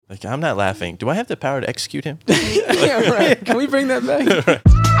Like, I'm not laughing. Do I have the power to execute him? Yeah, right. Can we bring that back?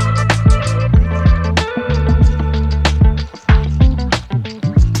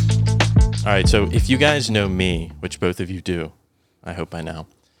 All right, so if you guys know me, which both of you do, I hope by now,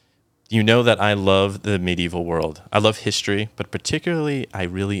 you know that I love the medieval world. I love history, but particularly I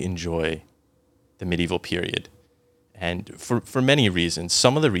really enjoy the medieval period. And for many reasons.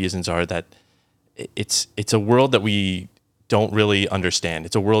 Some of the reasons are that it's a world that we don't really understand.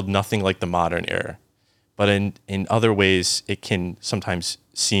 It's a world nothing like the modern era. But in other ways, it can sometimes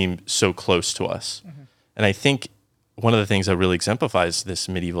seem so close to us. Mm-hmm. And I think one of the things that really exemplifies this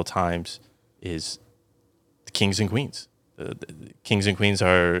medieval times is the kings and queens. The kings and queens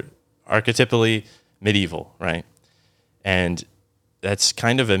are archetypally medieval, right? And that's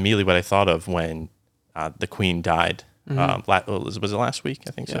kind of immediately what I thought of when the queen died. Mm-hmm. Was it last week?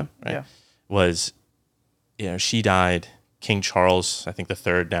 I think so. Right? Yeah. Was, she died. King Charles, I think the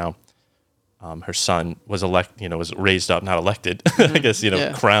third now. Her son was was raised up, not elected, I guess,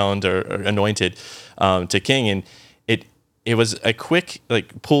 crowned or anointed to king, and it was a quick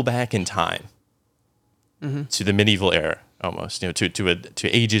pull back in time to the medieval era, almost, to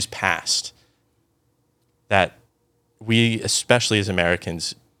ages past that we, especially as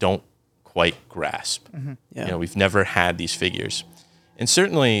Americans, don't quite grasp. Mm-hmm. Yeah. We've never had these figures, and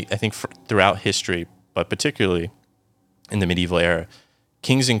certainly I think throughout history, but particularly in the medieval era,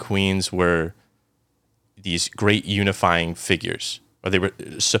 kings and queens were these great unifying figures, or they were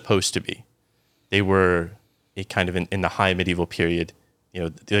supposed to be. They were a kind of in the high medieval period,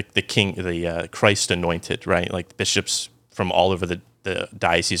 the king, the Christ anointed, right? Like bishops from all over the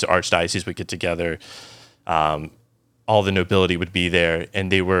diocese, archdiocese would get together. All the nobility would be there, and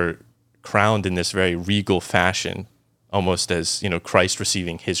they were crowned in this very regal fashion, almost as Christ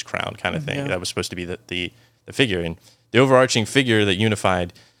receiving his crown, kind of thing. Yeah. That was supposed to be the figure, and the overarching figure that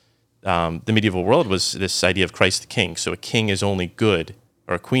unified the medieval world was this idea of Christ the King. So a king is only good,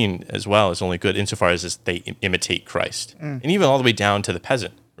 or a queen as well is only good insofar as they imitate Christ. And even all the way down to the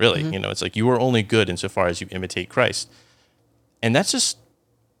peasant, really. Mm-hmm. It's like you are only good insofar as you imitate Christ. And that's just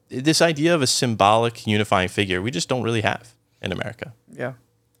this idea of a symbolic unifying figure we just don't really have in America. Yeah.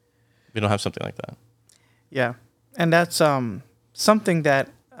 We don't have something like that. Yeah. And that's something that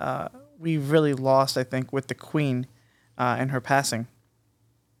we really lost, I think, with the Queen and her passing.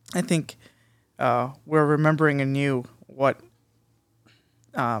 I think we're remembering anew what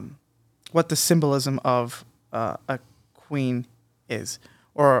the symbolism of a queen is,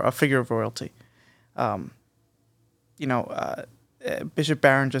 or a figure of royalty. Bishop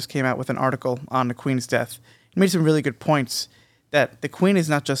Barron just came out with an article on the Queen's death. He made some really good points that the Queen is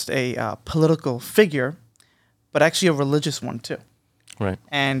not just a political figure, but actually a religious one too. Right.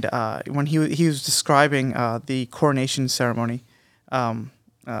 And when he was describing the coronation ceremony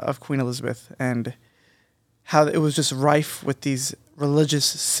of Queen Elizabeth and how it was just rife with these religious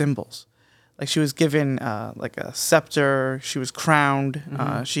symbols. Like she was given like a scepter, she was crowned,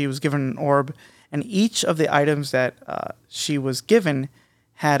 she was given an orb, and each of the items that she was given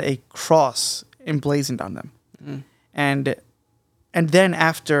had a cross emblazoned on them. Mm. And then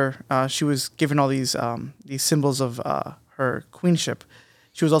after she was given all these symbols of her queenship,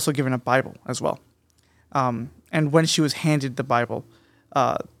 she was also given a Bible as well. And when she was handed the Bible,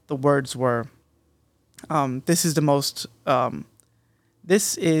 the words were, "This is the most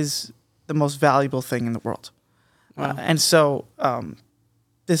valuable thing in the world." Wow. And so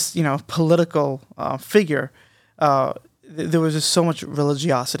this political figure, there was just so much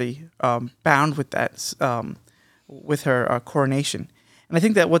religiosity bound with that, with her coronation. And I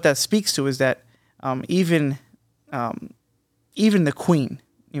think that what that speaks to is that even the Queen,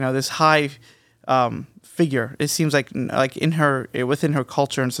 this high figure, it seems like within her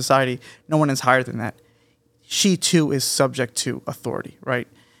culture and society, no one is higher than that. She too is subject to authority, right?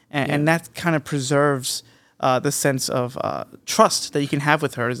 And that kind of preserves the sense of trust that you can have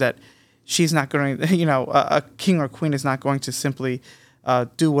with her, is that she's not going to, a king or queen is not going to simply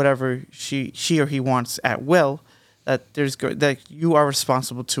do whatever she or he wants at will. That you are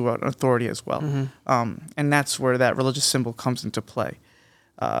responsible to an authority as well. Mm-hmm. And that's where that religious symbol comes into play.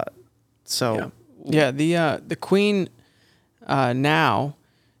 The Queen now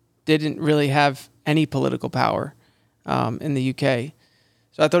didn't really have any political power in the UK.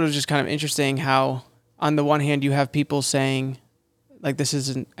 So I thought it was just kind of interesting how, on the one hand, you have people saying, like, this is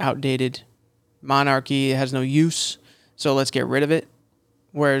an outdated monarchy, it has no use, so let's get rid of it.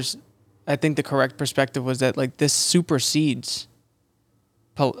 Whereas I think the correct perspective was that, like, this supersedes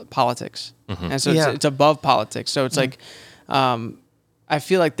politics. Mm-hmm. And so it's above politics. So it's like, I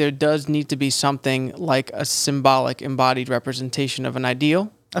feel like there does need to be something like a symbolic embodied representation of an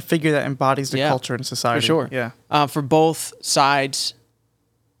ideal a figure that embodies the Yeah, culture and society. for sure. Yeah. For both sides.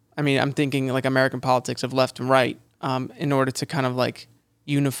 I mean, I'm thinking like American politics of left and right, in order to kind of like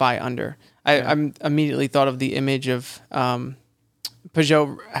unify under. I'm immediately thought of the image of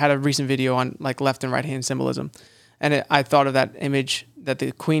Peugeot had a recent video on like left and right hand symbolism, and I thought of that image that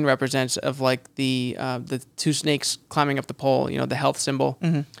the Queen represents of like the two snakes climbing up the pole, you know, the health symbol,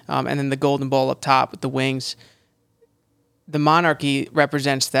 and then the golden ball up top with the wings. The monarchy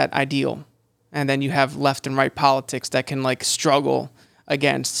represents that ideal, and then you have left and right politics that can like struggle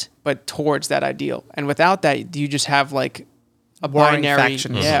against but towards that ideal, and without that you just have like a Warring binary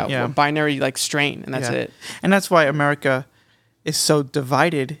factions. a binary like strain, and that's it. And that's why America is so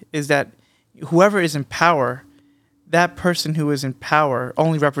divided, is that whoever is in power, that person who is in power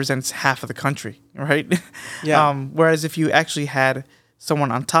only represents half of the country, right? Yeah. Whereas if you actually had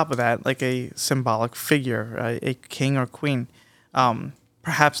someone on top of that, like a symbolic figure, a king or queen,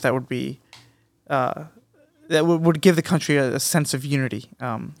 perhaps that would be that would give the country a sense of unity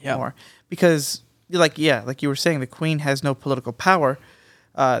more. Because like you were saying, the queen has no political power.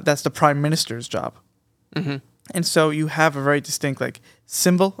 That's the prime minister's job. Mm-hmm. And so you have a very distinct like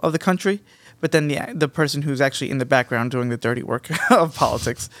symbol of the country, but then the person who's actually in the background doing the dirty work of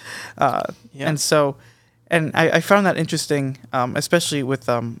politics. And so, and I found that interesting, especially with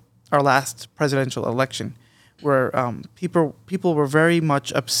our last presidential election, where people were very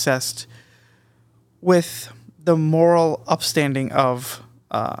much obsessed with the moral upstanding of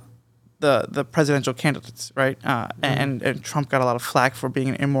the presidential candidates, right? And Trump got a lot of flack for being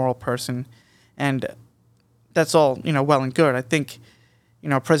an immoral person, and that's all, you know, well and good. I think, you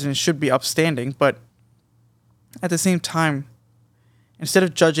know, a president should be upstanding, but at the same time, instead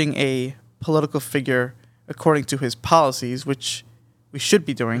of judging a political figure according to his policies, which we should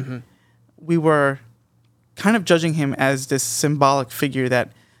be doing, we were kind of judging him as this symbolic figure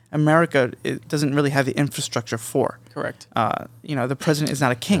that America doesn't really have the infrastructure for. Correct. You know, the president is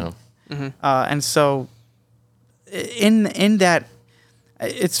not a king. No. And so in that,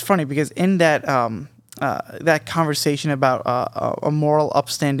 it's funny because in that that conversation about a moral,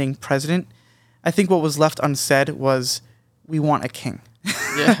 upstanding president, I think what was left unsaid was we want a king.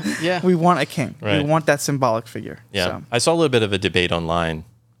 Yeah. We want a king. Right. We want that symbolic figure. Yeah, So, I saw a little bit of a debate online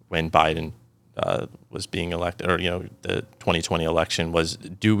when Biden was being elected, or the 2020 election was: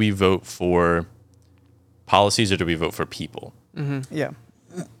 do we vote for policies or do we vote for people? yeah.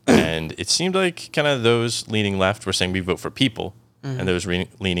 And it seemed like kind of those leaning left were saying we vote for people, and those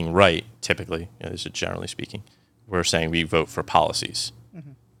leaning right, typically, this is generally speaking, were saying we vote for policies.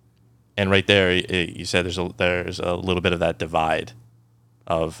 And right there, you said there's a little bit of that divide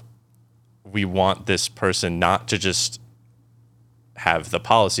of we want this person not to just have the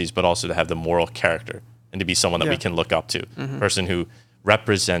policies, but also to have the moral character and to be someone that we can look up to, a person who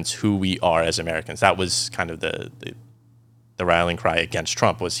represents who we are as Americans. That was kind of the rallying cry against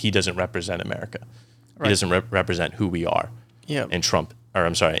Trump, was he doesn't represent America. He doesn't represent who we are. Yeah. And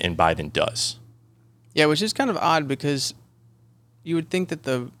and Biden does. Yeah, which is kind of odd because you would think that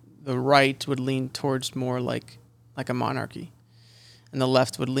the right would lean towards more like a monarchy, and the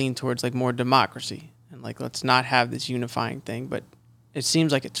left would lean towards like more democracy and like let's not have this unifying thing. But it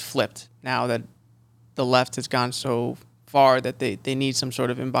seems like it's flipped now that the left has gone so far that they need some sort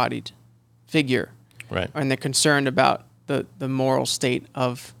of embodied figure, Right. and they're concerned about the moral state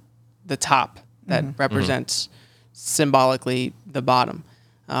of the top that represents symbolically the bottom.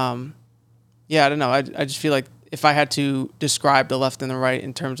 Yeah, I don't know. I just feel like if I had to describe the left and the right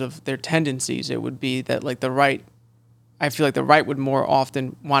in terms of their tendencies, it would be that like the right, I feel like the right would more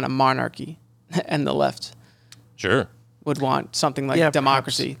often want a monarchy and the left Sure. would want something like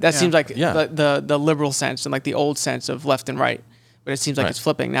democracy. perhaps. That seems like Yeah. the liberal sense and like the old sense of left and right. But it seems like Right. it's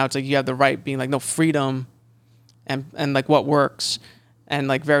flipping. Now it's like you have the right being like, no, freedom and like what works and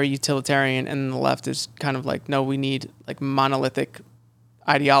like very utilitarian, and the left is kind of like, no, we need like monolithic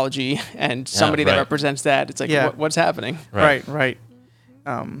ideology and somebody that right. represents that. It's like, Yeah. what's happening? Right.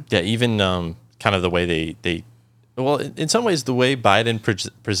 Yeah, even kind of the way they well, in some ways, the way Biden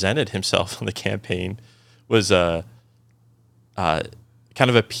presented himself on the campaign was kind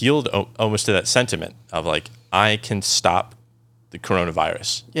of appealed almost to that sentiment of like, I can stop the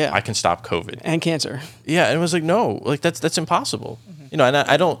coronavirus. Yeah. I can stop COVID. And cancer. Yeah, and it was like, no, like that's impossible. You know, and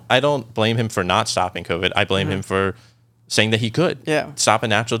I don't blame him for not stopping COVID. I blame him for saying that he could stop a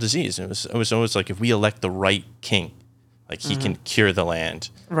natural disease. It was almost like if we elect the right king, like he can cure the land.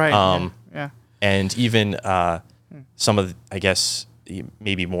 Right. Yeah. And even some of, I guess,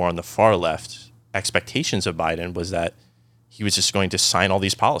 maybe more on the far left, expectations of Biden was that he was just going to sign all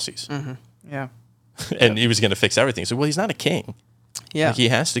these policies Yeah. and he was going to fix everything. So, well, he's not a king. Yeah. Like he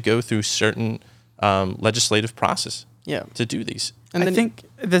has to go through certain legislative process Yeah. to do these. And I think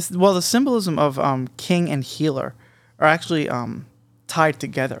the symbolism of king and healer are actually tied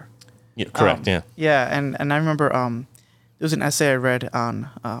together. Yeah, correct. Yeah. Yeah, and I remember there was an essay I read on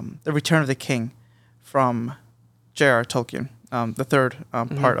the Return of the King from J.R.R. Tolkien, the third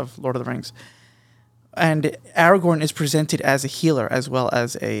part of Lord of the Rings. And Aragorn is presented as a healer as well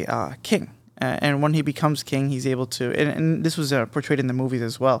as a king. And when he becomes king, he's able to, and this was portrayed in the movies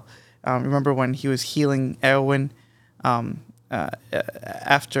as well. Remember when he was healing Eowyn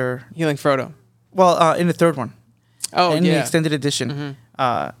after, Healing Frodo. well, in the third one. Oh, in yeah. the extended edition.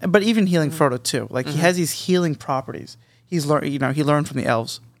 But even healing Frodo too. Like he has these healing properties. He learned from the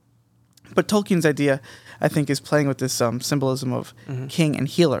elves. But Tolkien's idea, I think, is playing with this symbolism of king and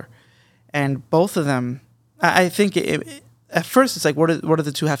healer, and both of them. I think at first it's like, what do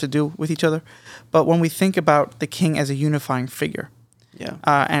the two have to do with each other? But when we think about the king as a unifying figure, Yeah.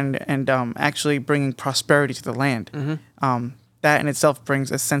 and actually bringing prosperity to the land, that in itself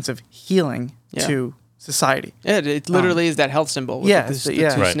brings a sense of healing Yeah. to society. Yeah, it literally is that health symbol. With yeah, the, it's the, the- the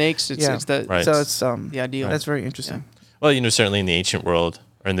yeah. two Right. snakes. It's, Yeah. it's the Right. So it's the ideal. That's very interesting. Well, certainly in the ancient world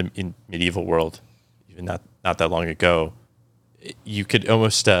or in medieval world, even not that long ago, you could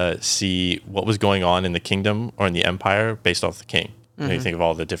almost see what was going on in the kingdom or in the empire based off the king. You think of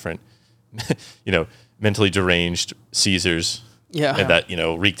all the different, mentally deranged Caesars Yeah. and that,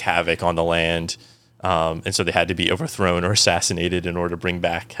 wreaked havoc on the land. And so they had to be overthrown or assassinated in order to bring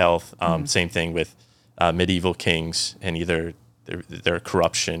back health. Same thing with medieval kings, and either their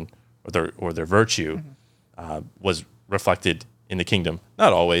corruption or their virtue was reflected in the kingdom.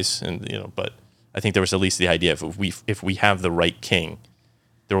 Not always, but I think there was at least the idea if we have the right king,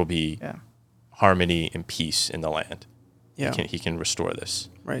 there will be harmony and peace in the land. Yeah. He can restore this.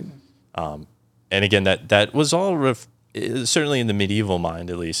 Right. And again, that was all certainly in the medieval mind,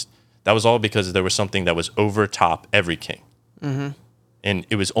 at least. That was all because there was something that was over top every king, and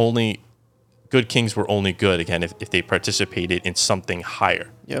it was only good kings were only good again if they participated in something higher,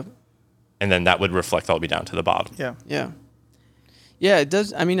 Yep. and then that would reflect all the way down to the bottom. Yeah. Yeah. Yeah, it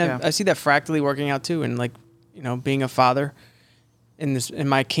does. I mean, Yeah. I see that fractally working out too, and being a father in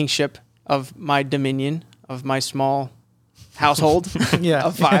my kingship of my dominion of my small household Yeah.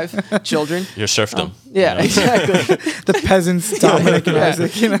 of 5 children. Your serfdom. Yeah, exactly. The peasants, Dominic and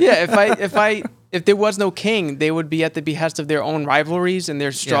Isaac. Yeah, if there was no king, they would be at the behest of their own rivalries and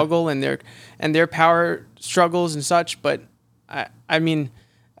their struggle and their power struggles and such. But I mean,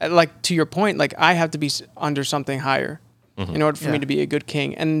 like to your point, like I have to be under something higher in order for me to be a good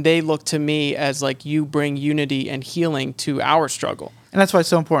king, and they look to me as like you bring unity and healing to our struggle. And that's why it's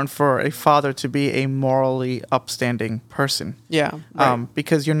so important for a father to be a morally upstanding person. Yeah, right.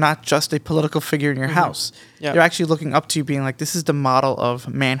 Because you're not just a political figure in your house. Yep. You're actually looking up to you, being like, this is the model of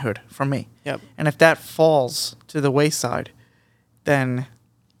manhood for me. Yep. And if that falls to the wayside, then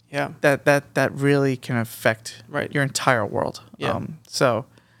Yeah. that really can affect Right. your entire world. Yeah. So,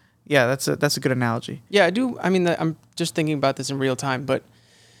 yeah, that's a good analogy. Yeah, I do. I mean, I'm just thinking about this in real time, but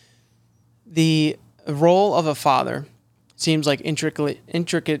the role of a father seems like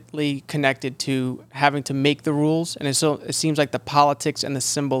intricately connected to having to make the rules, and it seems like the politics and the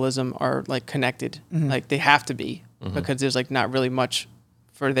symbolism are like connected. Like they have to be because there's like not really much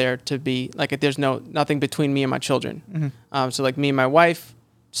for there to be like there's nothing between me and my children. So like me and my wife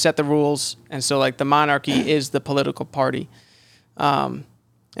set the rules, and so like the monarchy is the political party.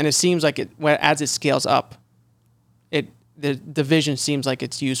 And it seems like as it scales up, the division seems like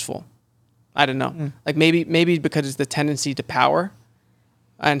it's useful. I don't know. Like maybe because it's the tendency to power.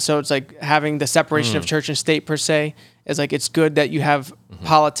 And so it's like having the separation of church and state per se is like it's good that you have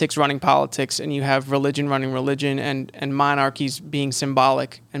politics running politics and you have religion running religion and monarchies being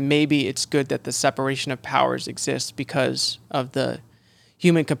symbolic. And maybe it's good that the separation of powers exists because of the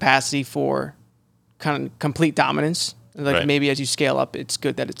human capacity for kind of complete dominance. Like Right. maybe as you scale up, it's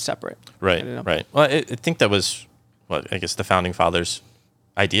good that it's separate. I Right, don't know. right. Well, I think that was, I guess the founding fathers'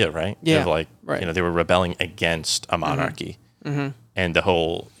 idea, right? Yeah, Of like, right. they were rebelling against a monarchy. And the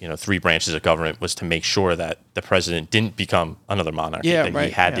whole, 3 branches of government was to make sure that the president didn't become another monarchy, Yeah, that he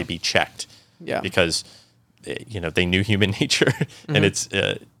right. had to be checked. Yeah. Because, they knew human nature and its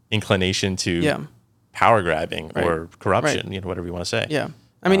inclination to Yeah. power grabbing Right. or corruption, whatever you want to say. Yeah,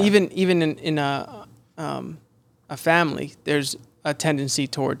 I mean, even in a family, there's a tendency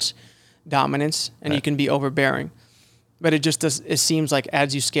towards dominance, and you Right. can be overbearing. But it seems like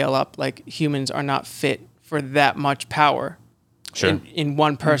as you scale up, like humans are not fit for that much power Sure. in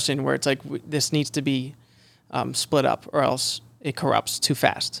one person, where it's like this needs to be split up, or else it corrupts too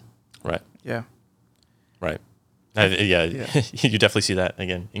fast. Right, Yeah. right. Yeah, Yeah. you definitely see that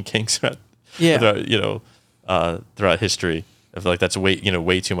again in Kings throughout, Yeah. throughout history. Of like that's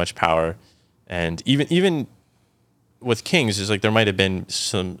way too much power, and even with Kings is like there might have been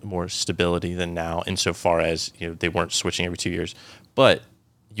some more stability than now, insofar as they weren't switching every 2 years, but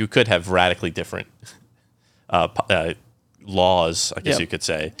you could have radically different laws, I guess Yep. you could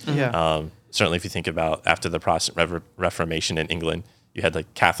say. Yeah. Certainly, if you think about after the Protestant Reformation in England, you had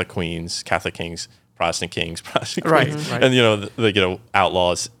like Catholic queens, Catholic kings, Protestant kings, Protestant Right, queens, right. and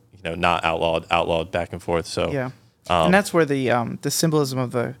outlaws, not outlawed back and forth. So Yeah. And that's where the symbolism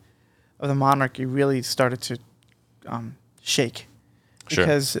of the monarchy really started to shake, Sure.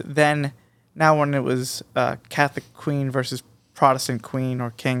 because then now when it was Catholic queen versus Protestant queen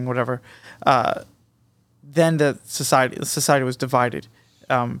or king, whatever, then the society was divided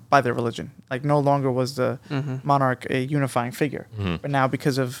by their religion. Like no longer was the monarch a unifying figure, but now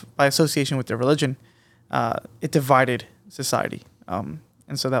by association with their religion, it divided society, and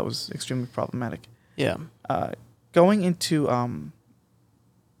so that was extremely problematic. Yeah. Going into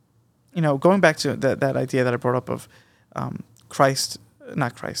going back to that idea that I brought up of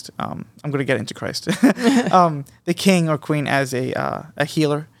not Christ. I'm going to get into Christ. The king or queen as a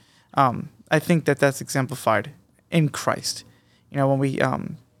healer. I think that's exemplified in Christ. When we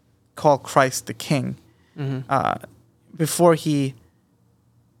call Christ the king, before he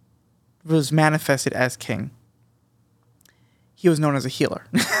was manifested as king, he was known as a healer.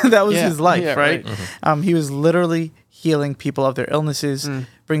 That was his life, Yeah, right? He was literally healing people of their illnesses,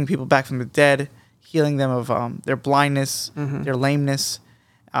 bringing people back from the dead, healing them of their blindness, their lameness.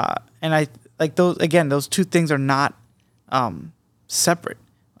 And I like those, again, those two things are not separate.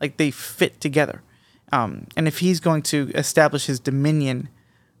 Like they fit together. And if he's going to establish his dominion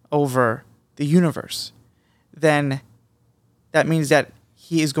over the universe, then that means that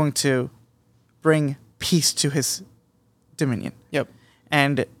he is going to bring peace to his dominion. Yep.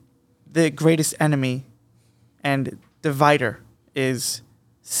 And the greatest enemy and divider is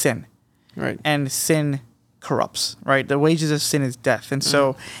sin. Right. And sin corrupts, right? The wages of sin is death. And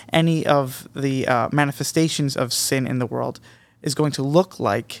so any of the manifestations of sin in the world is going to look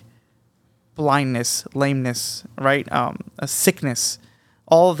like blindness, lameness, right? A sickness.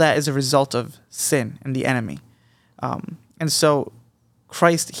 All of that is a result of sin and the enemy. And so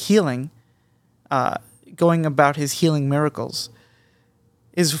Christ healing, going about his healing miracles,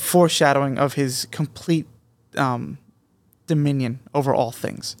 is foreshadowing of his complete dominion over all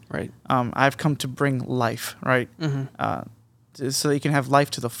things. Right. I've come to bring life, right? So that you can have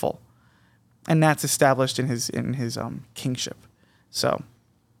life to the full, and that's established in his kingship. So,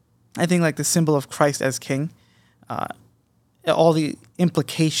 I think like the symbol of Christ as king, all the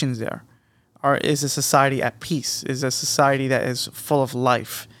implications there is a society at peace, is a society that is full of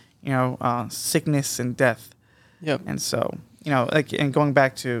life, sickness and death. Yep. And so, and going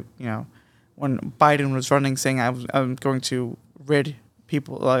back to, when Biden was running saying I'm going to rid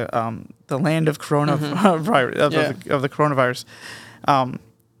people, the land of coronavirus, of the coronavirus.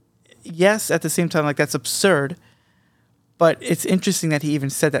 Yes, at the same time, like that's absurd, but it's interesting that he even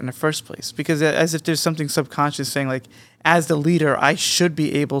said that in the first place, because as if there's something subconscious saying like, as the leader, I should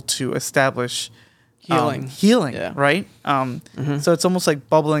be able to establish healing, Yeah. right? So it's almost like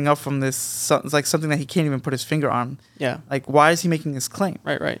bubbling up from this, it's like something that he can't even put his finger on. Yeah. Like, why is he making this claim?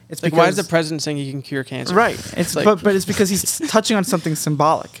 Right. It's Like, why is the because- president saying he can cure cancer? Right. It's like- but it's because he's touching on something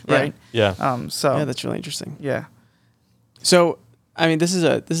symbolic, Yeah. right? Yeah. Yeah, that's really interesting. Yeah. So, I mean, this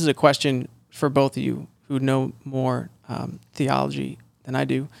is a question for both of you who know more theology than I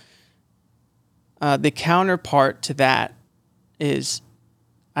do. The counterpart to that is,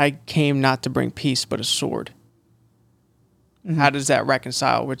 I came not to bring peace, but a sword. How does that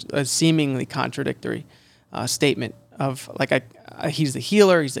reconcile with a seemingly contradictory statement of like, he's the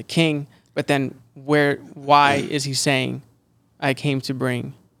healer, he's the king, but then why is he saying, I came to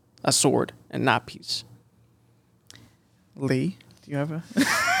bring a sword and not peace? Lee, do you have a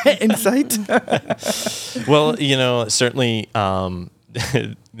insight? Well, certainly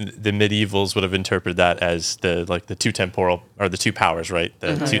the medievals would have interpreted that as the two temporal, or the two powers, right?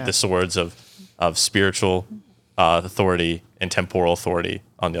 The swords of spiritual authority and temporal authority.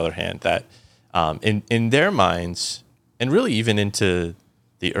 On the other hand, that in their minds, and really even into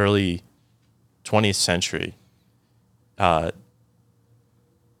the early 20th century,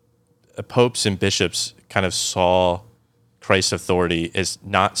 popes and bishops kind of saw Christ's authority as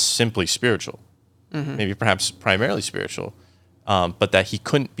not simply spiritual, maybe perhaps primarily spiritual, but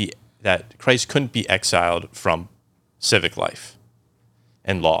that Christ couldn't be exiled from civic life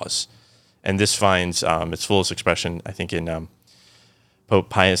and laws. And this finds its fullest expression, I think, in Pope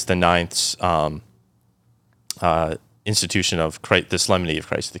Pius IX's institution of Christ, the Solemnity of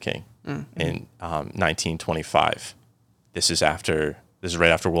Christ the King in 1925. This is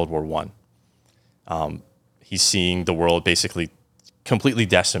right after World War One. He's seeing the world basically completely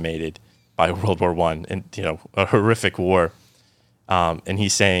decimated by World War One, and a horrific war. And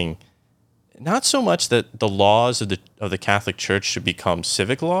he's saying, not so much that the laws of the Catholic Church should become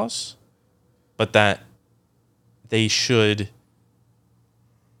civic laws, but that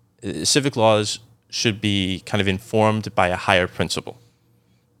civic laws should be kind of informed by a higher principle,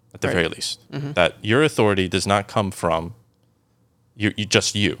 at the very least. That your authority does not come from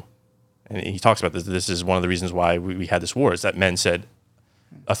just you. And he talks about this. This is one of the reasons why we had this war, is that men said,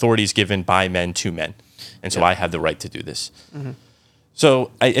 authority is given by men to men. And so I have the right to do this.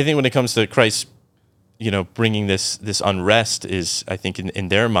 So I think when it comes to Christ, bringing this unrest is, I think in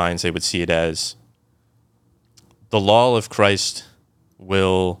their minds, they would see it as the law of Christ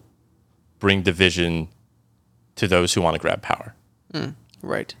will bring division to those who want to grab power.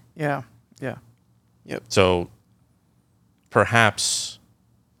 Right. Yeah. Yep. So perhaps,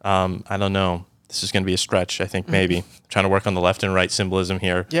 I don't know, this is going to be a stretch, I think, maybe. Trying to work on the left and right symbolism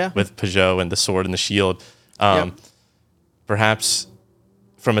here with Peugeot and the sword and the shield. Perhaps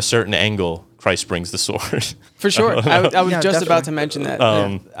from a certain angle, Christ brings the sword. For sure. I was just definitely. about to mention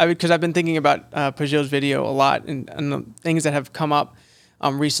that. Because I've been thinking about Peugeot's video a lot and the things that have come up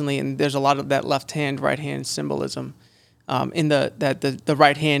recently, and there's a lot of that left hand, right hand symbolism. In the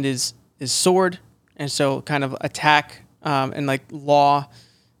right hand is sword, and so kind of attack and like law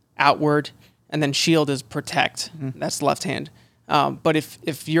outward, and then shield is protect. That's the left hand. But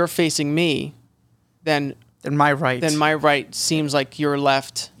if you're facing me, then my right seems like your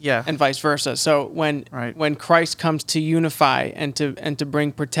left, and vice versa. So when Christ comes to unify and to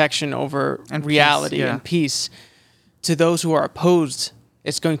bring protection over and reality peace, and peace to those who are opposed,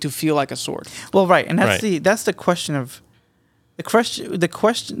 it's going to feel like a sword. Well, right, and that's the question of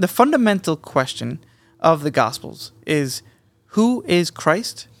the fundamental question of the Gospels is, who is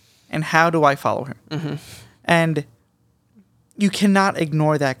Christ and how do I follow him? And you cannot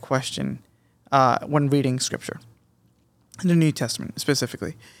ignore that question when reading Scripture, in the New Testament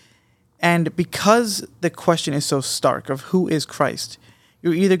specifically. And because the question is so stark of who is Christ,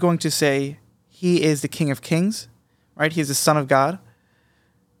 you're either going to say he is the King of Kings, right? He is the Son of God,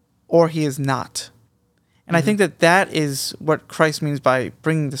 or he is not. And I think that is what Christ means by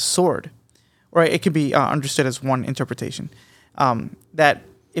bringing the sword. Or it could be understood as one interpretation. That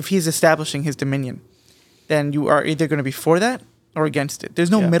if he's establishing his dominion, then you are either going to be for that or against it.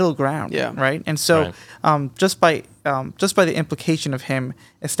 There's no middle ground, right? And so just by the implication of him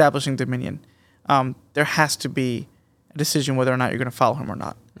establishing dominion, there has to be a decision whether or not you're going to follow him or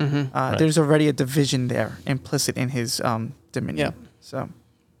not. There's already a division there implicit in his dominion. So.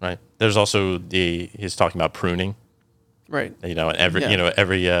 Right. There's also he's talking about pruning. Right. And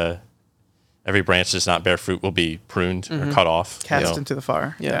every branch does not bear fruit will be pruned or cut off. Cast into the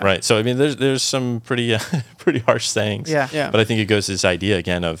fire. Yeah. Right. So, I mean, there's some pretty harsh sayings. Yeah. But I think it goes to this idea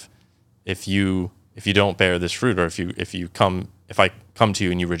again of if you don't bear this fruit, or if I come to you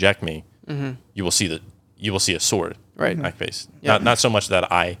and you reject me, you will see a sword. Right. In my face. Yeah. Not so much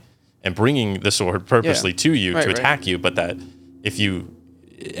that I am bringing the sword purposely to you to attack you, but that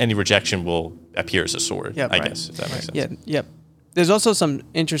any rejection will appear as a sword, I guess, if that makes sense. Yeah, yep. There's also some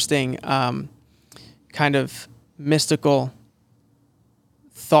interesting kind of mystical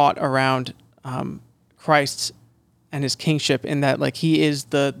thought around Christ and his kingship, in that like he is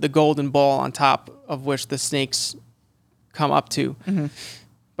the golden ball on top of which the snakes come up to.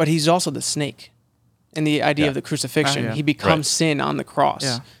 But he's also the snake in the idea of the crucifixion. He becomes sin on the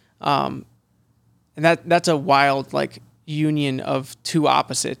cross. And that's a wild like union of two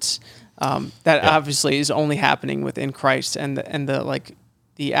opposites that obviously is only happening within Christ and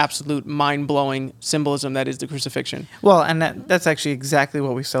the absolute mind-blowing symbolism that is the crucifixion. Well, and that's actually exactly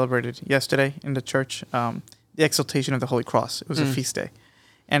what we celebrated yesterday in the church, the exaltation of the Holy Cross. It was a feast day.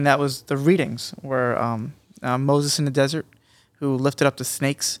 And that was the readings where Moses in the desert, who lifted up the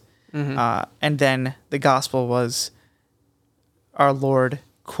snakes, and then the gospel was our Lord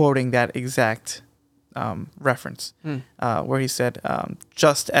quoting that exact reference, where he said,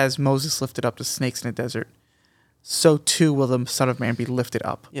 just as Moses lifted up the snakes in the desert, so too will the Son of Man be lifted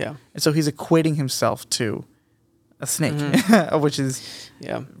up. Yeah. And so he's equating himself to a snake, which is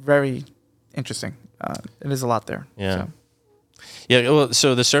very interesting. There's a lot there. Yeah. So. Yeah. Well,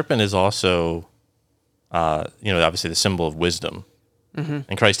 so the serpent is also, obviously the symbol of wisdom.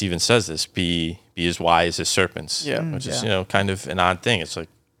 And Christ even says this, be as wise as serpents, which is, kind of an odd thing. It's like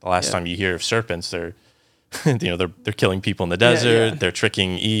the last time you hear of serpents, they're, they're killing people in the desert. They're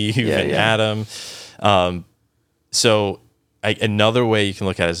tricking Eve and Adam. So another way you can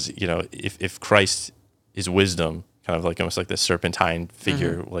look at it is, if Christ is wisdom, kind of like almost like this serpentine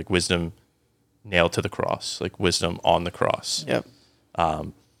figure, like wisdom nailed to the cross, like wisdom on the cross. Yep.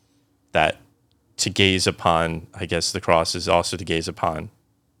 That to gaze upon, I guess the cross is also to gaze upon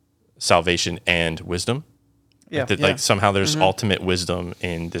salvation and wisdom. Yeah. Like somehow there's ultimate wisdom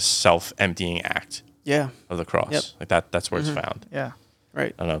in this self-emptying act Yeah. of the cross. Yep. Like that's where it's found. Yeah.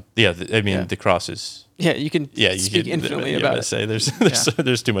 Right. I don't know. Yeah, Yeah. the cross is. Yeah. You can Yeah, you speak could infinitely about it. Say there's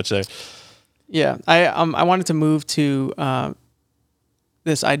too much there. Yeah, I wanted to move to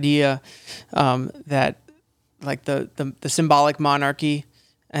this idea that like the symbolic monarchy,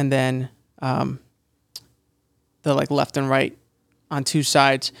 and then the like left and right on two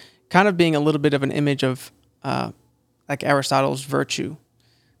sides, kind of being a little bit of an image of like Aristotle's virtue,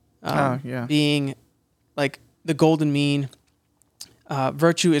 being like the golden mean.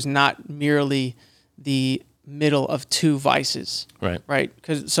 Virtue is not merely the middle of two vices. Right.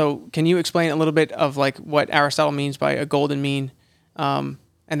 So can you explain a little bit of like what Aristotle means by a golden mean, and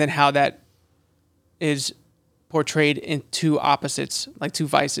then how that is portrayed in two opposites, like two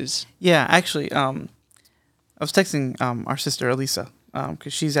vices? Yeah, actually, I was texting our sister Elisa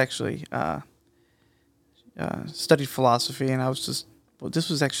because she's actually studied philosophy, and this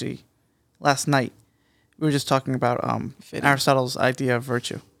was actually last night. We were just talking about Aristotle's idea of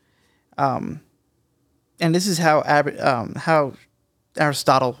virtue. And this is how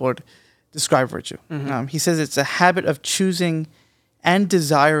Aristotle would describe virtue. He says it's a habit of choosing and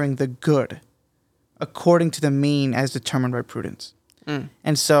desiring the good according to the mean as determined by prudence.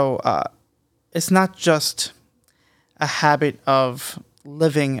 And so it's not just a habit of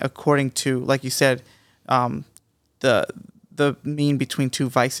living according to, like you said, the mean between two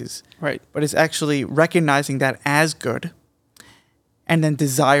vices. Right. But it's actually recognizing that as good and then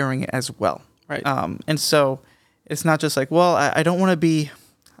desiring it as well. Right. And so it's not just like, well, I don't want to be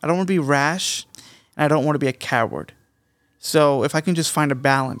rash, and I don't want to be a coward. So if I can just find a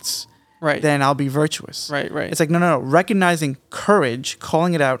balance, Right. then I'll be virtuous. Right. It's like, no. Recognizing courage,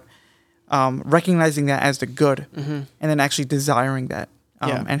 calling it out, recognizing that as the good, and then actually desiring that,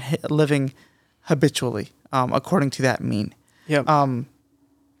 and living habitually according to that mean. Yep.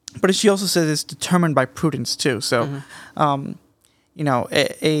 But she also says it's determined by prudence too. So,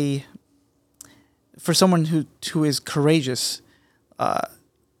 for someone who is courageous,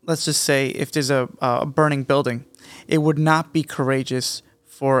 let's just say if there's a burning building, it would not be courageous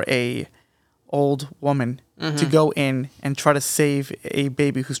for a old woman to go in and try to save a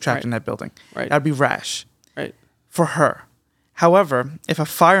baby who's trapped in that building. Right. That'd be rash. Right. For her. However, if a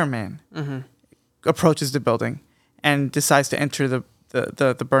fireman approaches the building and decides to enter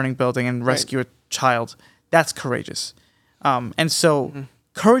the burning building and rescue a child, that's courageous. And so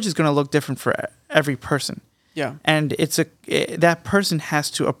courage is going to look different for every person. Yeah. And that person has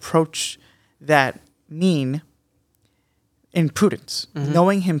to approach that mean in prudence,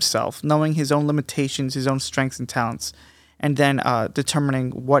 knowing himself, knowing his own limitations, his own strengths and talents, and then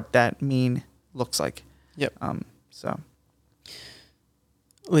determining what that mean looks like. Yep. So,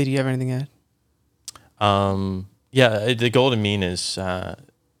 Lee, do you have anything to add? Yeah, the golden mean is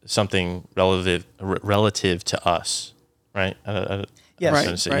something relative to us, right?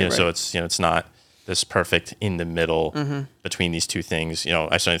 Yes. So it's not this perfect in the middle between these two things.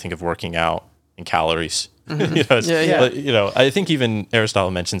 I certainly think of working out and calories. But, I think even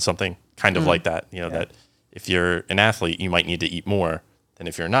Aristotle mentioned something kind of like that. That if you're an athlete, you might need to eat more than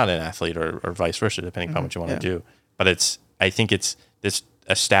if you're not an athlete, or vice versa, depending upon what you want to do. But I think it's this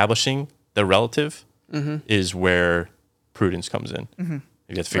establishing the relative is where prudence comes in.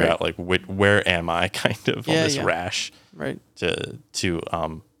 You have to figure out like where am I kind of on this rash, right? To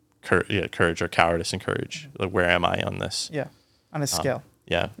courage or cowardice and courage. Like where am I on this? Yeah, on a scale.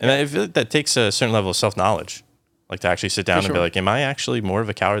 And I feel like that takes a certain level of self-knowledge, like to actually sit down and be like, am I actually more of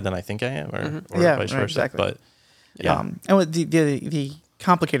a coward than I think I am, or vice versa? Exactly. But and what the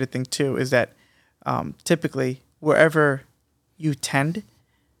complicated thing too is that typically wherever you tend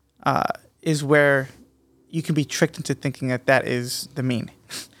is where you can be tricked into thinking that is the mean.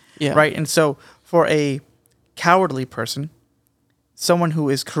 Yeah. Right. And so for a cowardly person, someone who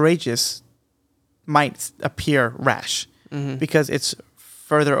is courageous might appear rash because it's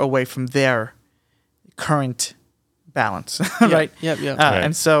further away from their current balance. Right. Yep.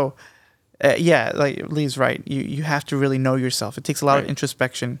 And so, like Lee's right. You have to really know yourself. It takes a lot of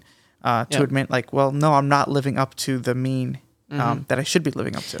introspection to admit, like, well, no, I'm not living up to the mean that I should be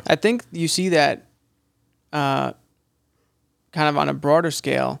living up to. I think you see that kind of on a broader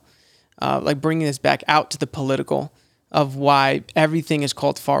scale, like bringing this back out to the political of why everything is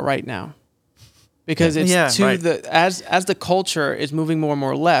called far right now. because it's Yeah, to right. as the culture is moving more and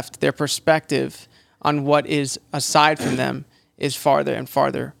more left, their perspective on what is aside from them is farther and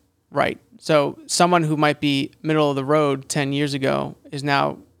farther right. So someone who might be middle of the road 10 years ago is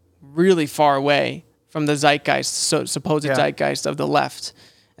now really far away from the zeitgeist, supposed Yeah. zeitgeist of the left.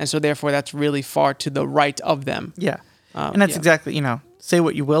 And so therefore that's really far to the right of them. Yeah. And that's yeah. exactly, say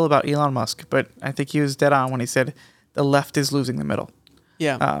what you will about Elon Musk, but I think he was dead on when he said the left is losing the middle.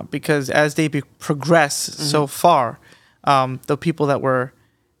 Yeah. Because as they progress so far, the people that were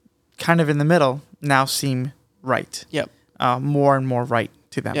kind of in the middle now seem right. Yep. More and more right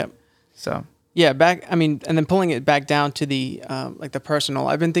to them. Yep. So, Yeah, and then pulling it back down to the like the personal.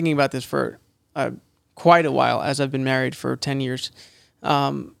 I've been thinking about this for quite a while as I've been married for 10 years.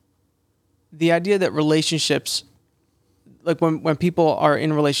 The idea that relationships, like when people are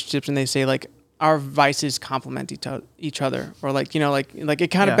in relationships and they say like our vices complement each other, or like it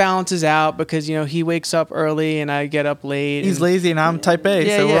kind of Yeah. balances out because he wakes up early and I get up late. he's and, lazy and I'm type A,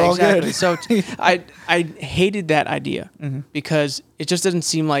 yeah, so yeah, we're all exactly. good. So I hated that idea because it just doesn't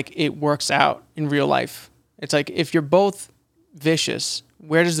seem like it works out in real life. It's like if you're both vicious,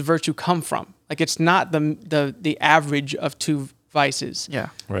 where does the virtue come from? Like it's not the average of two vices. Yeah.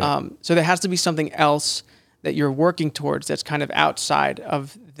 Right. So there has to be something else that you're working towards that's kind of outside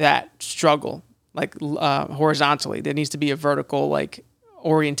of that struggle, like horizontally. There needs to be a vertical like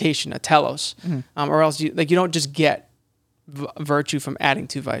orientation, a telos, or else you don't just get virtue from adding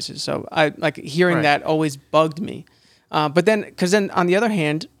two vices. So I like hearing Right. that always bugged me. But then, because then on the other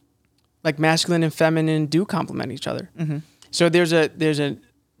hand, like masculine and feminine do complement each other. So there's an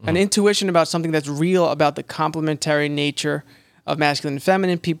intuition about something that's real about the complementary nature of masculine and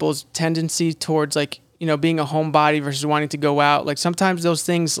feminine, people's tendency towards like being a homebody versus wanting to go out. Like sometimes those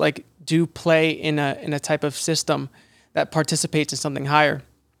things like do play in a type of system that participates in something higher.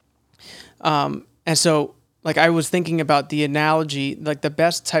 And so like I was thinking about the analogy, like the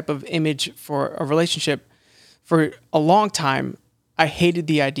best type of image for a relationship. For a long time, I hated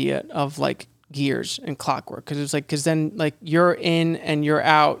the idea of like gears and clockwork because then like you're in and you're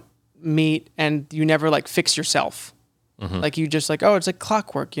out meet and you never like fix yourself. Like you just like, oh, it's like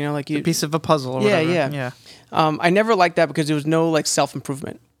clockwork, like you. A piece of a puzzle or Yeah, whatever. yeah. I never liked that because there was no like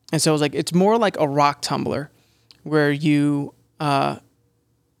self-improvement. And so it was like, it's more like a rock tumbler where you,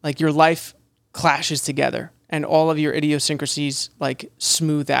 like your life clashes together and all of your idiosyncrasies like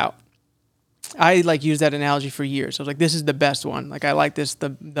smooth out. I like used that analogy for years. I was like, this is the best one. Like I like this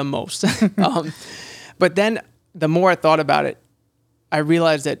the most. But then the more I thought about it, I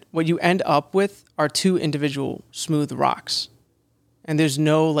realized that what you end up with are two individual smooth rocks. And there's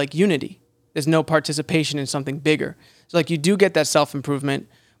no like unity. There's no participation in something bigger. So like you do get that self-improvement,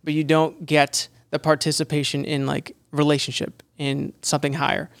 but you don't get the participation in like relationship, in something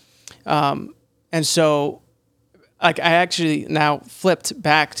higher. And so like I actually now flipped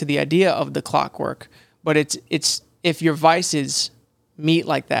back to the idea of the clockwork, but it's if your vices meet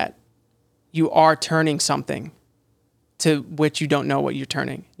like that, you are turning something to which you don't know what you're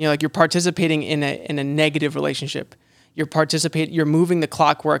turning. Like you're participating in a negative relationship. You're moving the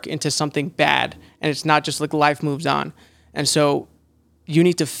clockwork into something bad, and it's not just like life moves on. And so you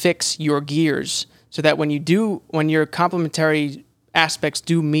need to fix your gears so that when your complementary aspects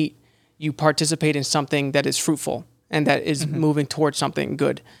do meet, you participate in something that is fruitful and that is moving towards something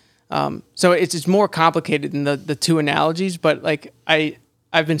good. So it's more complicated than the two analogies, but like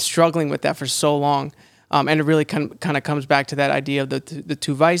I've been struggling with that for so long. And it really kind of comes back to that idea of the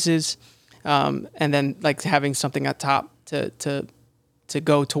two vices, and then like having something at top to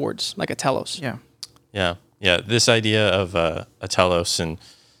go towards, like a telos. Yeah. Yeah. This idea of a telos and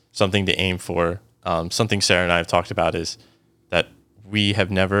something to aim for, something Sarah and I have talked about is that we have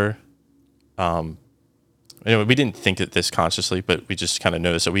never, we didn't think of this consciously, but we just kind of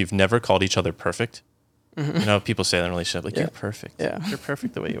noticed that we've never called each other perfect. People say that in a relationship, like, Yeah. you're perfect. Yeah. You're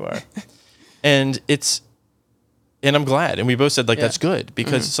perfect the way you are. And I'm glad. And we both said, like, Yeah. that's good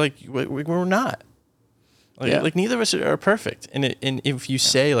because it's like, we're not. Like, Yeah. like neither of us are perfect. And if you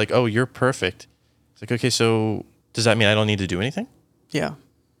say, like, oh, you're perfect, it's like, okay, so does that mean I don't need to do anything? Yeah.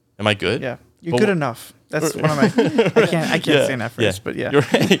 Am I good? Yeah. You're But good enough. That's one of my. I can't say that phrase, but yeah.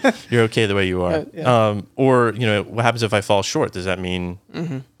 You're okay the way you are. Yeah. Or what happens if I fall short? Does that mean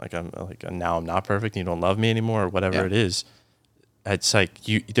like now I'm not perfect and you don't love me anymore or whatever Yeah. it is? It's like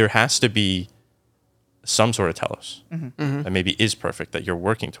there has to be some sort of telos that maybe is perfect that you're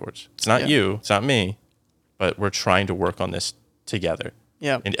working towards. It's not Yeah. you, it's not me, but we're trying to work on this together.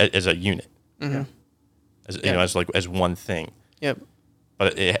 Yeah. And as a unit, Yeah. as one thing. Yep.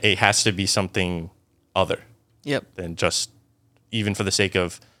 But it has to be something other Yep. than just, even for the sake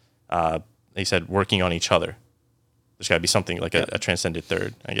of they said working on each other. There's got to be something like a transcended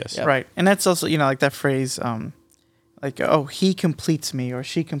third, I guess. Yeah. Right. And that's also, like that phrase, like, oh, he completes me or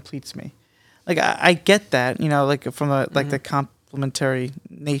she completes me. Like, I get that, like from like the complementary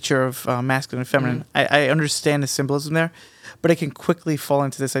nature of masculine and feminine. I understand the symbolism there, but it can quickly fall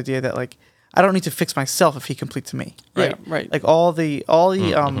into this idea that, like, I don't need to fix myself if he completes me. Right. Yeah, right. Like all the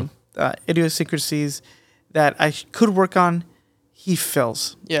idiosyncrasies that I could work on, he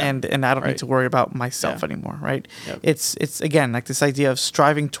fills. Yeah. And I don't Right. need to worry about myself Yeah. anymore. Right. Yep. It's again like this idea of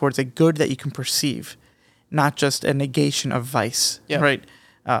striving towards a good that you can perceive, not just a negation of vice. Yeah. Right.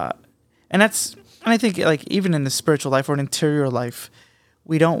 And I think like even in the spiritual life or an interior life,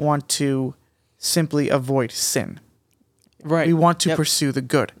 we don't want to simply avoid sin. Right. We want to Yep. pursue the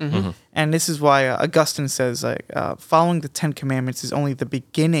good. And this is why Augustine says like following the 10 Commandments is only the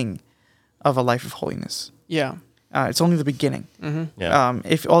beginning of a life of holiness. Yeah. It's only the beginning. Yeah.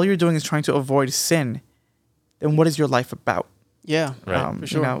 If all you're doing is trying to avoid sin, then what is your life about? Yeah. Right. For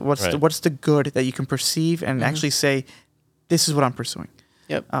sure. What's Right. what's the good that you can perceive and actually say, this is what I'm pursuing.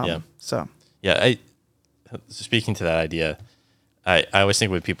 Yep. Yeah. So Yeah, speaking to that idea, I always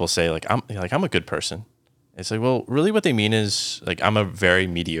think when people say like I'm a good person, it's like, well, really what they mean is like I'm a very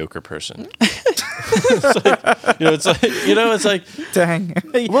mediocre person. It's like dang.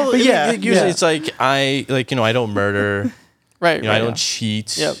 well, But yeah, usually yeah. it's like I don't murder, Right. I right. don't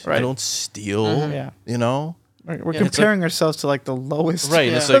cheat, Yep, I right. don't steal, Yeah. you We're Yeah, it's comparing ourselves to like the lowest. right?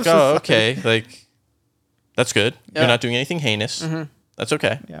 Yeah. It's like, of oh, society. okay, like that's good. Yeah. You're not doing anything heinous. That's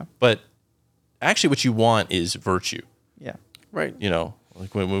okay. Yeah. But actually, what you want is virtue. Yeah. Right.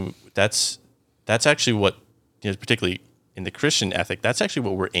 Like when that's actually what, particularly in the Christian ethic, that's actually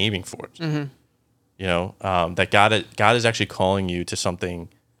what we're aiming for. That God is actually calling you to something,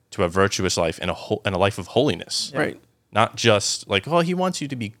 to a virtuous life and a life of holiness. Right. Not just like, oh, he wants you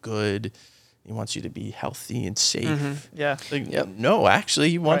to be good. He wants you to be healthy and safe. Yeah. Like, Yep. no, actually,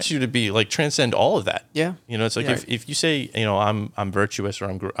 he wants Right. you to be like transcend all of that. Yeah. It's like Yeah. if you say, I'm virtuous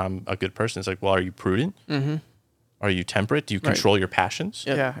or I'm a good person, it's like, well, are you prudent? Are you temperate? Do you Right. control your passions?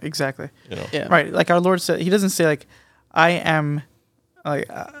 Yep. Yeah. Exactly. Yeah. Right. Like our Lord said, he doesn't say like, I am, like,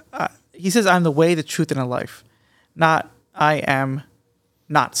 he says, I'm the way, the truth, and the life. Not, I am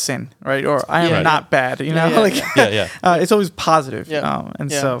not sin, right? Or I am Yeah. not bad, Yeah, yeah, like, Yeah, yeah. it's always positive. Yeah. And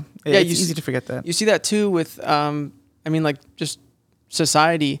Yeah. so Yeah, it's you easy s- to forget that. You see that too with, like just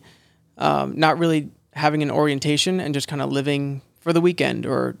society, not really having an orientation and just kind of living for the weekend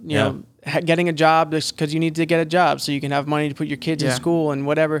or, getting a job just because you need to get a job so you can have money to put your kids in Yeah. school and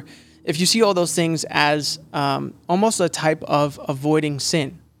whatever. If you see all those things as almost a type of avoiding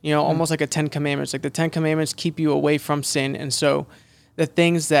sin, almost like a 10 Commandments, like the 10 Commandments keep you away from sin. And so the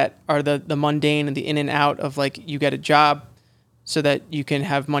things that are the mundane and the in and out of like you get a job so that you can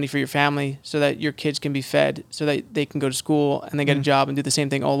have money for your family, so that your kids can be fed, so that they can go to school and they get a job and do the same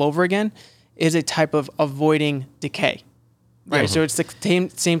thing all over again, is a type of avoiding decay. Right. So it's the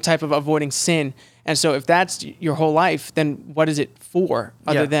same type of avoiding sin. And so if that's your whole life, then what is it for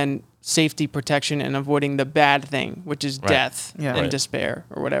other Yeah. than safety, protection, and avoiding the bad thing, which is Right. death Yeah. and Right. despair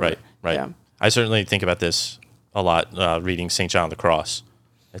or whatever. Right. Yeah. I certainly think about this a lot reading St. John of the Cross.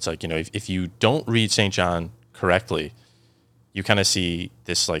 It's like, if you don't read St. John correctly, you kind of see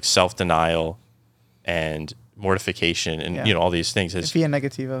this like self-denial and mortification and, Yeah. all these things. As, Via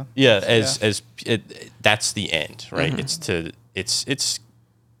negativa. that's the end, right? It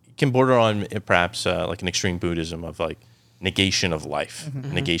can border on perhaps like an extreme Buddhism of like negation of life,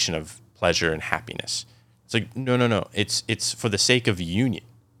 negation of pleasure and happiness. It's like, no. It's for the sake of union.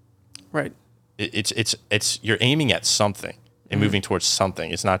 Right. It's you're aiming at something and moving towards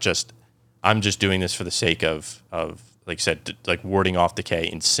something. It's not just I'm just doing this for the sake of like you said, like warding off decay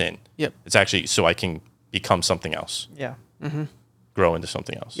and sin. Yep. It's actually so I can become something else, Yeah. grow into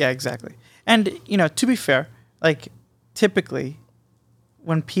something else. Yeah, exactly. And, to be fair, like typically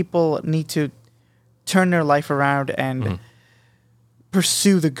when people need to turn their life around and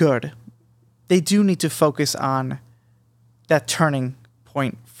pursue the good, they do need to focus on that turning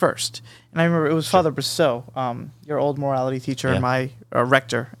point first. And I remember it was Father Brissot, your old morality teacher Yeah. and my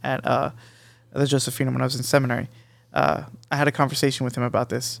rector at the Josephinum when I was in seminary. I had a conversation with him about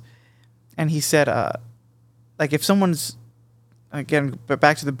this. And he said, like if someone's, again, but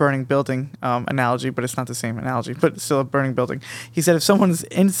back to the burning building analogy, but it's not the same analogy, but it's still a burning building. He said if someone's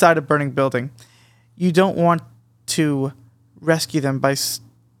inside a burning building, you don't want to rescue them by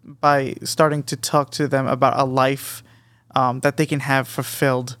starting to talk to them about a life that they can have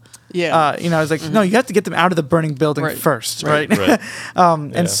fulfilled. Yeah. It's like, no, you have to get them out of the burning building Right. first, Right. right?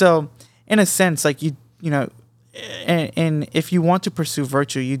 Right. And so, in a sense, like you know, and if you want to pursue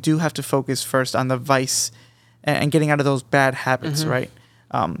virtue, you do have to focus first on the vice and getting out of those bad habits, right?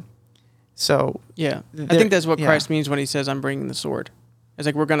 So Yeah, I think that's what yeah. Christ means when he says, "I'm bringing the sword." It's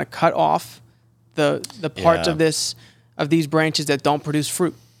like we're going to cut off the parts Yeah. of these branches that don't produce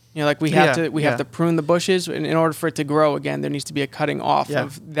fruit. Like we have to prune the bushes, and in order for it to grow again, there needs to be a cutting off Yeah.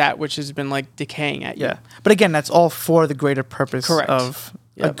 of that which has been like decaying at you. Yeah, but again, that's all for the greater purpose Correct. of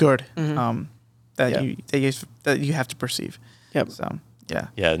a Yep. good that Yep. you have to perceive. Yep. So yeah,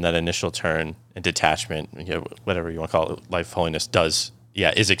 Yeah, and that initial turn and detachment, whatever you want to call it, life of holiness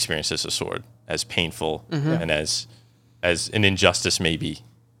is experienced as a sword, as painful and as an injustice maybe,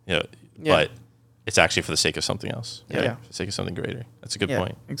 Yeah. but it's actually for the sake of something else. Yeah. For the sake of something greater. That's a good yeah,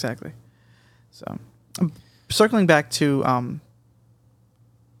 point. exactly. So circling back to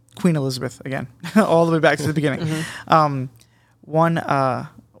Queen Elizabeth again, all the way back to the beginning.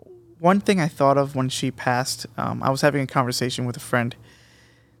 One thing I thought of when she passed, I was having a conversation with a friend,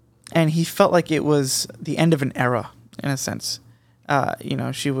 and he felt like it was the end of an era, in a sense.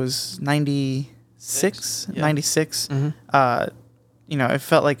 She was 96. Yeah. 96. It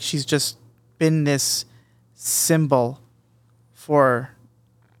felt like she's just been this symbol for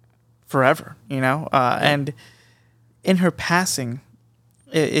forever, and in her passing,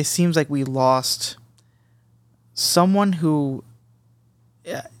 it seems like we lost someone who,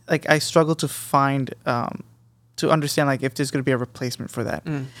 like, I struggle to find, to understand, like, if there's going to be a replacement for that.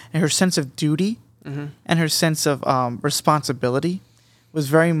 And her sense of duty and her sense of responsibility was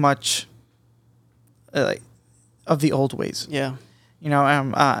very much like of the old ways. Yeah.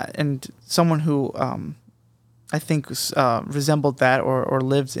 And someone who I think resembled that or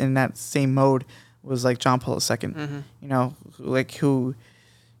lived in that same mode was like John Paul II. Who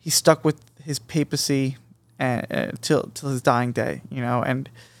he stuck with his papacy till his dying day. And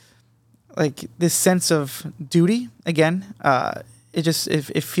like this sense of duty again.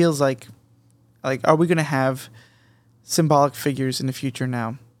 It feels like are we going to have symbolic figures in the future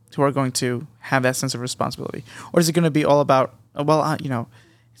now who are going to have that sense of responsibility, or is it going to be all about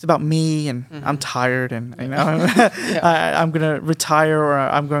it's about me and I'm tired and I'm going to retire, or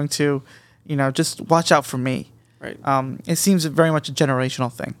I'm going to just watch out for me. Right. It seems very much a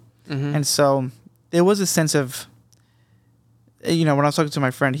generational thing. And so there was a sense of, when I was talking to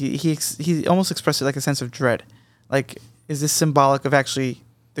my friend, he almost expressed it like a sense of dread. Like, is this symbolic of actually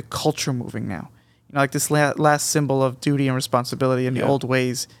the culture moving now? Like this last symbol of duty and responsibility in the old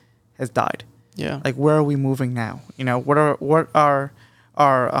ways has died. Yeah. Like, where are we moving now? What are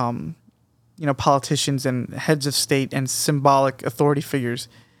our politicians and heads of state and symbolic authority figures?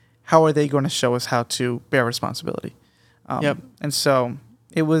 How are they going to show us how to bear responsibility? And so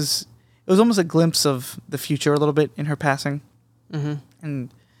it was almost a glimpse of the future a little bit in her passing. And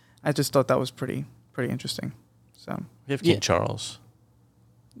I just thought that was pretty interesting. So We have King Charles.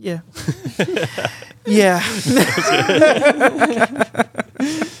 yeah, yeah.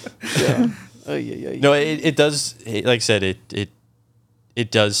 No, it does. Like I said,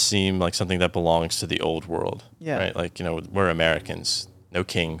 it does seem like something that belongs to the old world. Yeah. Right. Like, we're Americans, no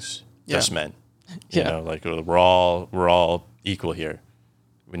kings, just men. Yeah. Like we're all equal here.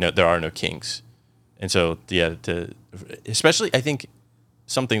 We know there are no kings, and so especially I think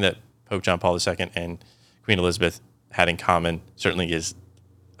something that Pope John Paul II and Queen Elizabeth had in common certainly is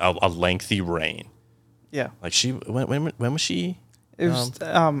a lengthy reign. Yeah. Like when was she? It was.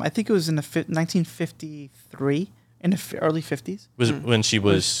 I think it was in the 1953, in the early 50s. Was it when she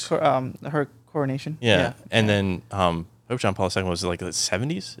was? Her coronation. Yeah. And then Pope John Paul II was like the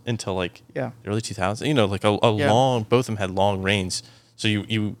 70s until like Yeah. the early 2000s. Like a long. Both of them had long reigns. So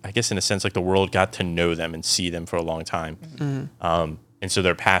you I guess in a sense like the world got to know them and see them for a long time. And so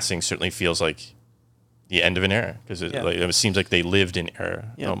their passing certainly feels like the end of an era, because it seems like they lived in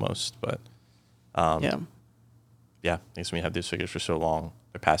era almost. But I guess when you have these figures for so long,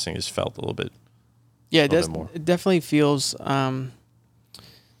 their passing is felt a little bit. Yeah, bit more. it definitely feels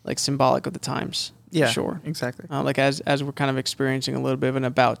like symbolic of the times. Yeah. For sure. Exactly. Like as we're kind of experiencing a little bit of an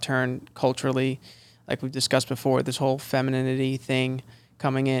about turn culturally, like we've discussed before, this whole femininity thing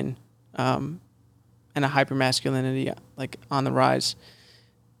coming in, and a hypermasculinity like on the rise.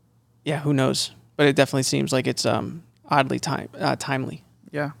 Yeah, who knows? But it definitely seems like it's oddly timely.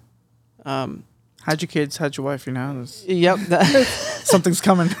 Yeah. How'd your kids? How'd your wife? Yep, Something's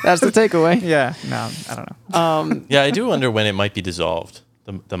coming. that's the takeaway. Yeah. No, I don't know. Yeah, I do wonder when it might be dissolved,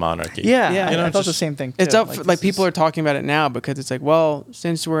 the monarchy. Yeah. I thought the just- same thing. It's too. up. People are talking about it now because it's like, well,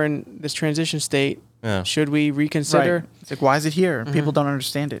 since we're in this transition state, Yeah. should we reconsider? Right. It's like, why is it here? People don't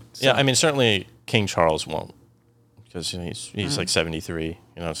understand it. So. Yeah, I mean, certainly King Charles won't, because he's like 73.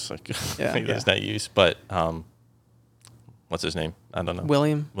 It's like Yeah. there's that use. But what's his name? I don't know.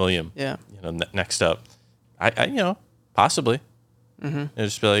 William. Yeah. Next up, I possibly. Mm-hmm.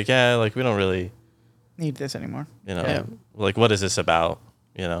 Just be like, yeah, like we don't really Need this anymore. Like what is this about?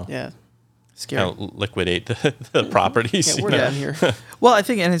 Yeah. Scary. Kind of liquidate the properties. Yeah, we're done here. Well, I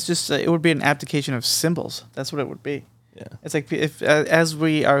think, and it's just it would be an abdication of symbols. That's what it would be. Yeah. It's like if as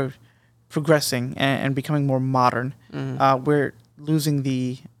we are progressing and becoming more modern, we're losing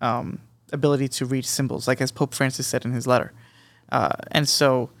the ability to read symbols, like as Pope Francis said in his letter. And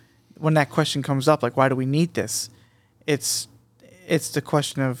so when that question comes up, like, why do we need this? It's the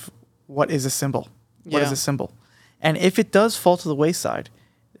question of what is a symbol? What is Yeah. a symbol? And if it does fall to the wayside,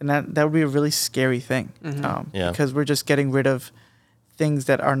 then that would be a really scary thing. Because we're just getting rid of things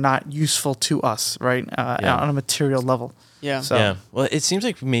that are not useful to us, right? On a material level. Yeah. So, Yeah. Well, it seems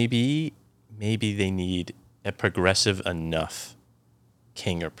like maybe they need a progressive enough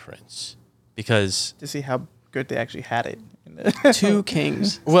king or prince, because to see how good they actually had it. 2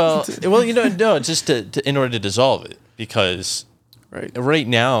 kings. no, just to in order to dissolve it, because right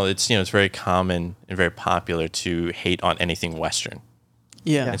now it's it's very common and very popular to hate on anything Western.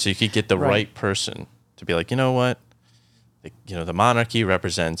 Yeah. And so you could get the right person to be like, you know what, the monarchy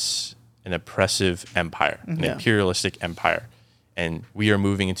represents an oppressive empire, an imperialistic empire, and we are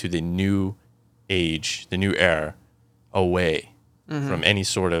moving into the new age, the new era, away from any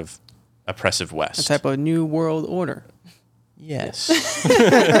sort of oppressive West. A type of new world order. Yes.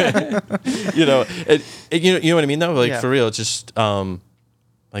 you know what I mean though? Like for real, it's just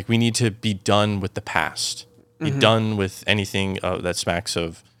like we need to be done with the past. Be done with anything that smacks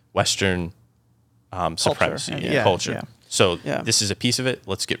of Western supremacy and culture. Yeah. So this is a piece of it.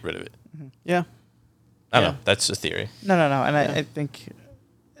 Let's get rid of it. Yeah. I don't know. That's a theory. No. And I think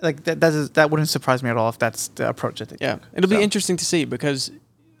like that wouldn't surprise me at all if that's the approach that they took. It'll be interesting to see, because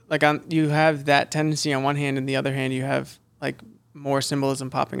like you have that tendency on one hand, and the other hand you have like more symbolism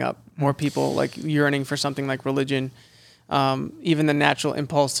popping up, more people like yearning for something like religion, even the natural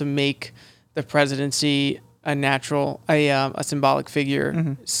impulse to make the presidency a symbolic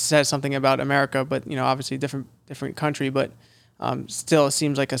figure says something about America, but obviously different country, but still it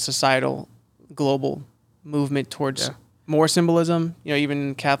seems like a societal global movement towards more symbolism. Even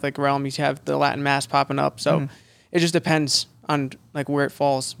in Catholic realm, you have the Latin Mass popping up, so it just depends on like where it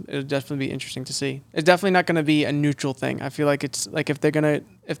falls. It'll definitely be interesting to see. It's definitely not going to be a neutral thing. I feel like it's like if they're gonna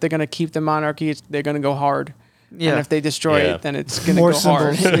keep the monarchy, they're gonna go hard. Yeah. And if they destroy it, then it's going to go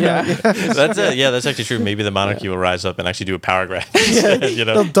hard. That's it. Yeah, that's actually true. Maybe the monarchy will rise up and actually do a power grab.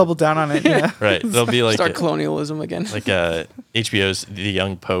 They'll double down on it. Yeah. Right. They'll be like start colonialism again. Like HBO's The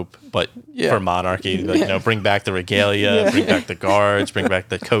Young Pope, but for monarchy. Like, bring back the regalia, bring back the guards, bring back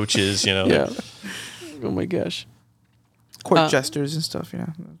the coaches. Yeah. Oh my gosh. Court jesters and stuff. Yeah.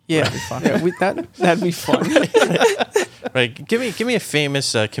 That'd be fun. That'd be fun. Right, give me a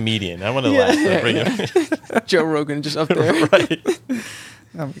famous comedian. I want to laugh. Bring him. Joe Rogan just up there. Right.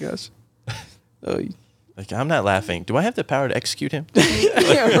 Oh my gosh. Like, I'm not laughing. Do I have the power to execute him?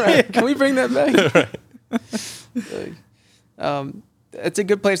 Yeah, right. Can we bring that back? Right. It's a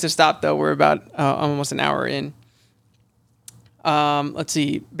good place to stop, though. We're about almost an hour in. Let's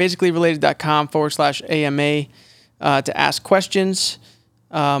see. BasicallyRelated.com/AMA to ask questions.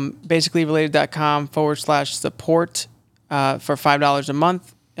 BasicallyRelated.com/support. For $5 a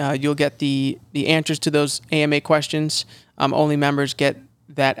month, you'll get the answers to those AMA questions. Only members get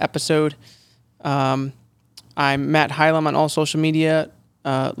that episode. I'm Matt Hylam on all social media.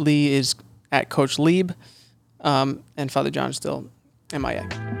 Lee is at Coach Lieb. And Father John is still MIA.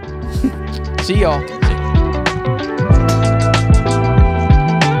 See y'all.